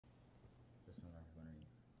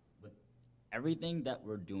everything that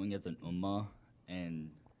we're doing as an ummah and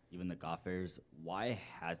even the kafirs, why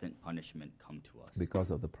hasn't punishment come to us?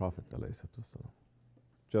 Because of the Prophet ﷺ.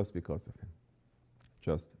 Just because of him.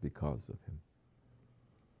 Just because of him.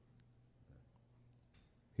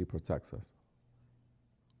 He protects us.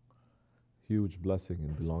 Huge blessing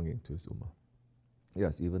in belonging to his ummah.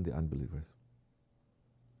 Yes, even the unbelievers.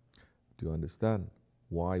 Do you understand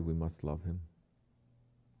why we must love him?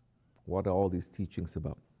 What are all these teachings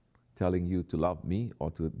about? Telling you to love me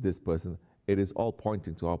or to this person? It is all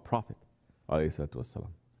pointing to our Prophet ﷺ.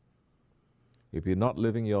 If you're not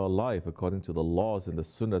living your life according to the laws and the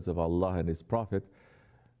sunnahs of Allah and his Prophet,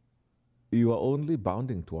 you are only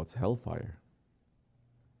bounding towards hellfire.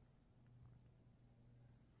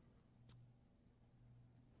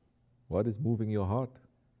 What is moving your heart?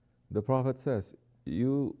 The Prophet says,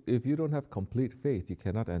 if you don't have complete faith, you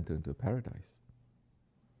cannot enter into paradise.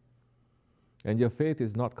 And your faith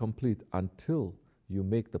is not complete until you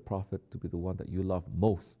make the Prophet to be the one that you love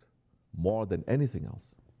most, more than anything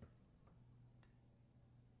else.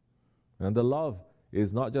 And the love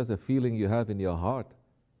is not just a feeling you have in your heart,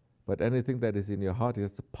 but anything that is in your heart, it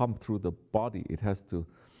has to pump through the body. It has to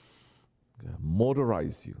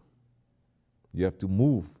motorize you. You have to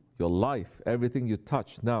move your life. Everything you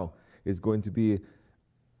touch now is going to be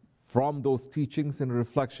from those teachings and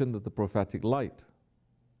reflection of the prophetic light.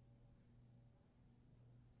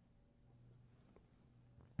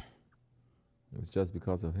 It's just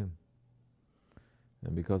because of him.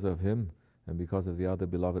 And because of him, and because of the other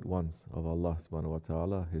beloved ones of Allah subhanahu wa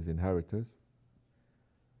ta'ala, his inheritors.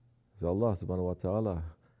 Is Allah subhanahu wa ta'ala,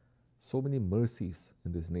 so many mercies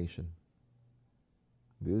in this nation.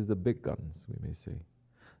 These are the big guns, we may say.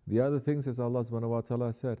 The other things, as Allah subhanahu wa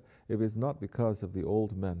ta'ala said, if it's not because of the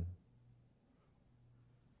old men,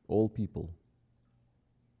 old people,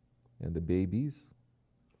 and the babies,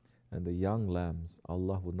 and the young lambs,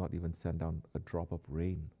 Allah would not even send down a drop of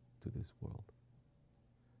rain to this world.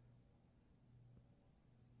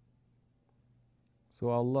 So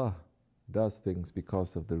Allah does things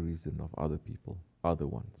because of the reason of other people, other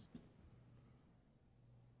ones.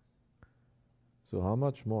 So how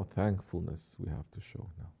much more thankfulness we have to show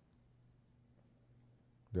now.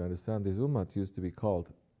 Do you understand? This ummah used to be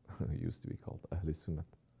called Ahl Sunnat.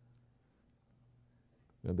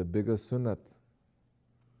 And the biggest sunnat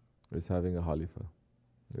is having a Khalifa.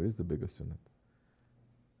 It is the biggest sunnat.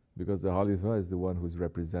 Because the Khalifa is the one who's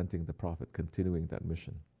representing the Prophet, continuing that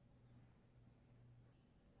mission.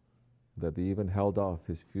 That they even held off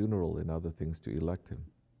his funeral and other things to elect him.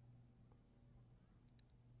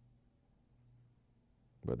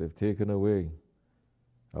 But they've taken away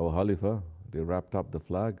our Khalifa, they wrapped up the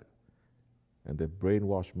flag, and they've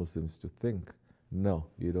brainwashed Muslims to think, no,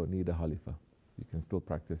 you don't need a Khalifa. You can still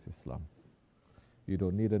practice Islam. You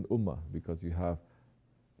don't need an ummah because you have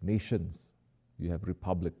nations, you have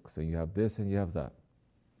republics, and you have this and you have that.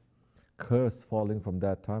 Curse falling from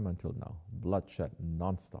that time until now. Bloodshed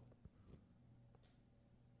non-stop.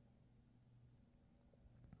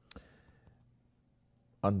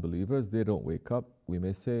 Unbelievers, they don't wake up. We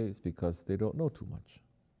may say it's because they don't know too much.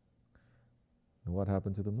 And what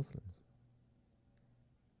happened to the Muslims?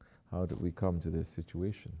 How did we come to this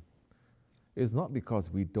situation? It's not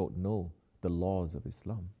because we don't know the laws of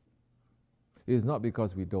Islam. It's not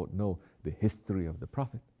because we don't know the history of the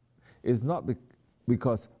Prophet. It's not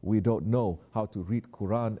because we don't know how to read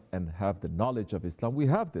Quran and have the knowledge of Islam. We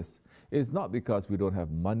have this. It's not because we don't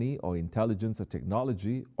have money or intelligence or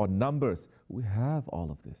technology or numbers. We have all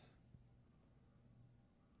of this.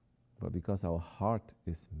 But because our heart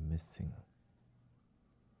is missing.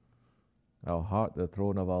 Our heart, the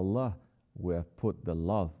throne of Allah, we have put the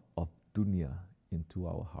love of dunya into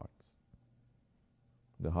our hearts.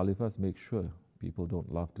 The Khalifas make sure people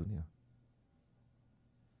don't love dunya.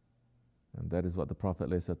 And that is what the Prophet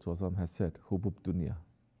ﷺ has said, Hubub dunya.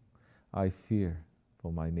 I fear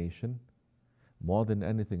for my nation more than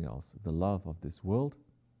anything else, the love of this world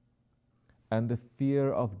and the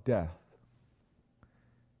fear of death.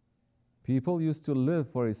 People used to live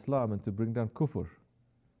for Islam and to bring down kufr,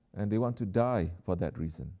 and they want to die for that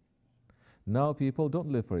reason. Now people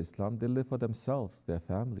don't live for Islam, they live for themselves, their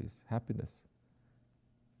families, happiness,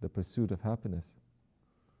 the pursuit of happiness.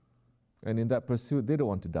 And in that pursuit, they don't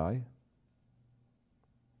want to die.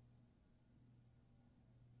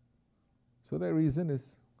 So their reason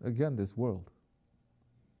is, again, this world.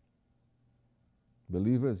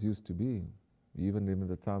 Believers used to be, even in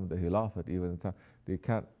the time of the Khilafat, even in the time, they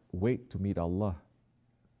can't wait to meet Allah.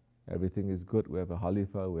 Everything is good. We have a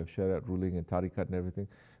Khalifa, we have Shariat ruling and Tariqat and everything.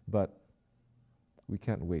 But we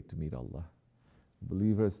can't wait to meet Allah.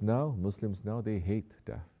 Believers now, Muslims now, they hate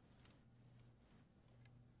death.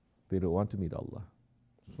 They don't want to meet Allah.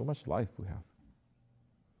 So much life we have.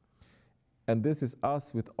 And this is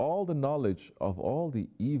us with all the knowledge of all the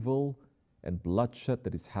evil and bloodshed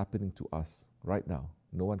that is happening to us right now.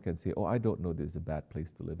 No one can say, oh, I don't know this is a bad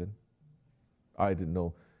place to live in. I didn't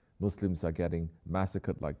know Muslims are getting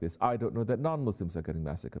massacred like this. I don't know that non-Muslims are getting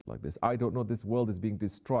massacred like this. I don't know this world is being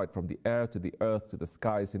destroyed from the air to the earth to the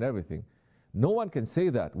skies and everything. No one can say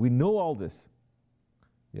that. We know all this.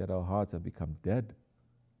 Yet our hearts have become dead.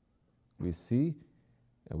 We see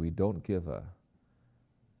and we don't give a...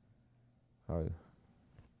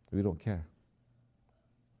 we don't care.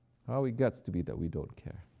 How it gets to be that we don't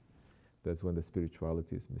care. That's when the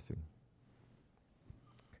spirituality is missing.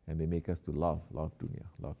 And they make us to love dunya,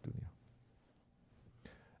 love dunya.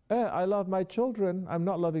 I love my children, I'm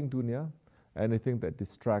not loving dunya. Anything that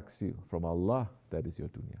distracts you from Allah, that is your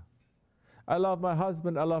dunya. I love my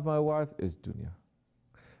husband, I love my wife, is dunya.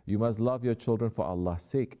 You must love your children for Allah's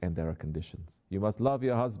sake, and there are conditions. You must love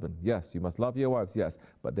your husband, yes. You must love your wives, yes.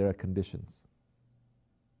 But there are conditions.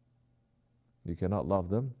 You cannot love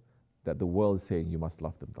them that the world is saying you must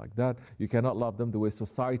love them like that. You cannot love them the way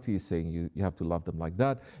society is saying you have to love them like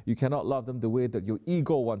that. You cannot love them the way that your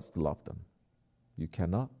ego wants to love them. You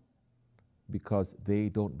cannot, because they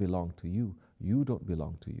don't belong to you. You don't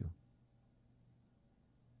belong to you.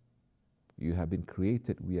 You have been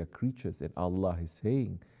created, we are creatures, and Allah is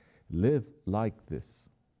saying, live like this.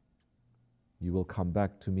 You will come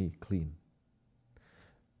back to me clean.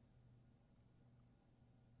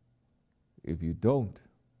 If you don't,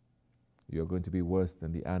 you're going to be worse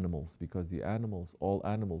than the animals, because the animals, all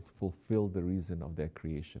animals, fulfill the reason of their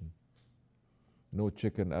creation. No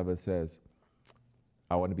chicken ever says,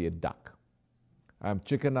 I want to be a duck. I'm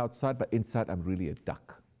chicken outside, but inside I'm really a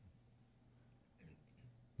duck.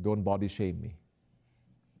 Don't body shame me.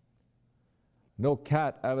 No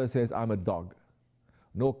cat ever says, I'm a dog.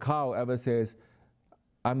 No cow ever says,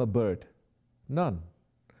 I'm a bird. None.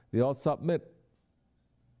 They all submit.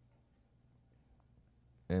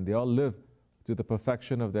 And they all live to the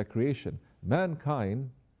perfection of their creation. Mankind,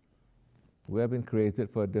 we have been created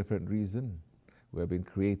for a different reason. We have been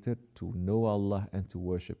created to know Allah and to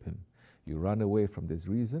worship Him. You run away from this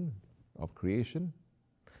reason of creation,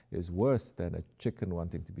 is worse than a chicken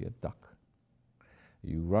wanting to be a duck.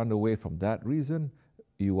 You run away from that reason,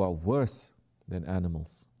 you are worse than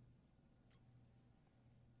animals.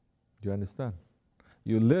 Do you understand?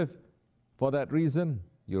 You live for that reason,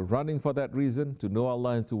 you're running for that reason, to know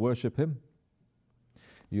Allah and to worship Him,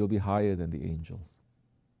 you'll be higher than the angels.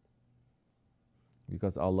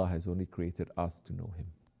 Because Allah has only created us to know Him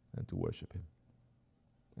and to worship Him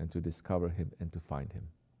and to discover Him and to find Him.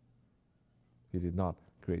 He did not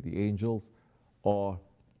create the angels or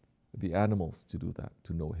the animals to do that,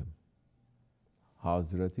 to know Him.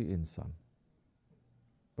 Hazrati Insan.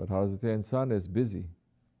 But Hazrati Insan is busy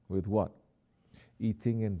with what?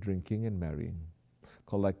 Eating and drinking and marrying,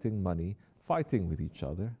 collecting money, fighting with each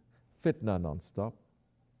other, fitna non-stop.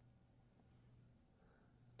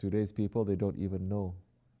 Today's people, they don't even know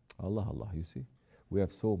Allah, Allah, you see. We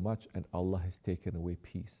have so much and Allah has taken away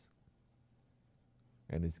peace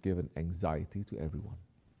and has given anxiety to everyone.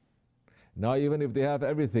 Now even if they have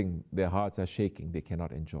everything, their hearts are shaking, they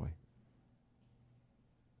cannot enjoy.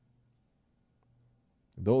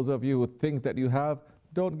 Those of you who think that you have,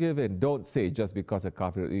 don't give in. Don't say just because a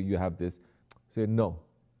kafir, you have this. Say, no,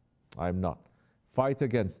 I'm not. Fight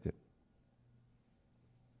against it.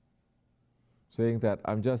 Saying that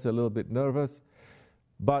I'm just a little bit nervous,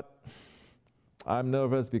 but I'm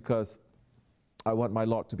nervous because I want my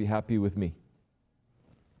Lord to be happy with me.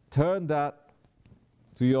 Turn that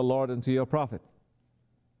to your Lord and to your Prophet.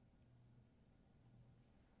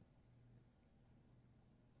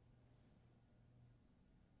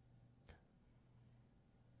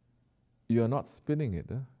 You are not spinning it.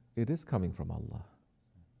 It is coming from Allah.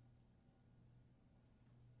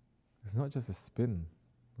 It's not just a spin.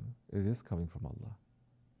 It is coming from Allah.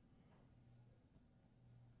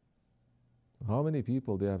 How many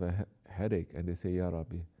people, they have a headache and they say, Ya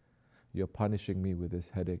Rabbi, you're punishing me with this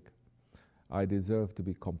headache. I deserve to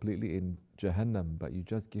be completely in Jahannam, but you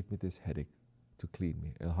just give me this headache to clean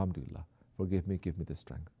me. Alhamdulillah. Forgive me, give me the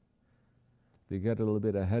strength. They get a little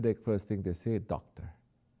bit of headache, first thing they say, doctor.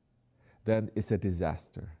 Then it's a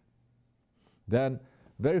disaster. Then,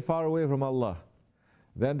 very far away from Allah,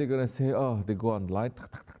 then they're going to say, oh, they go online.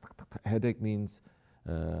 Headache means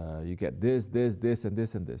you get this, this, this, and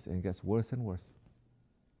this, and this. And it gets worse and worse.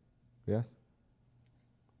 Yes?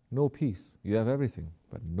 No peace. You have everything,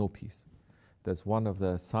 but no peace. That's one of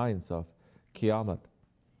the signs of Qiyamah.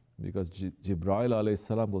 Because Jibreel alayhi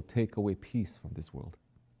salam will take away peace from this world.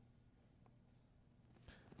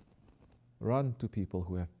 Run to people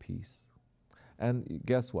who have peace. And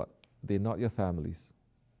guess what? They're not your families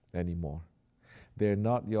anymore. They're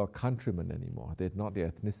not your countrymen anymore. They're not their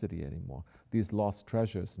ethnicity anymore. These lost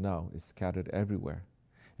treasures now is scattered everywhere,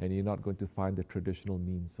 and you're not going to find the traditional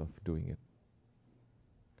means of doing it.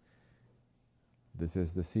 This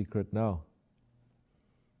is the secret now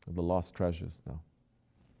of the lost treasures now.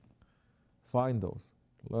 Find those,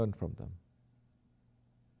 learn from them.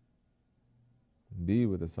 Be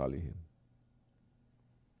with the Salihin.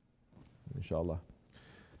 Inshallah.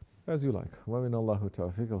 As you like. Wa min Allahu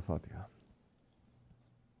tawfiq al-Fatiha.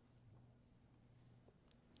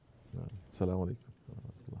 Assalamu alaikum.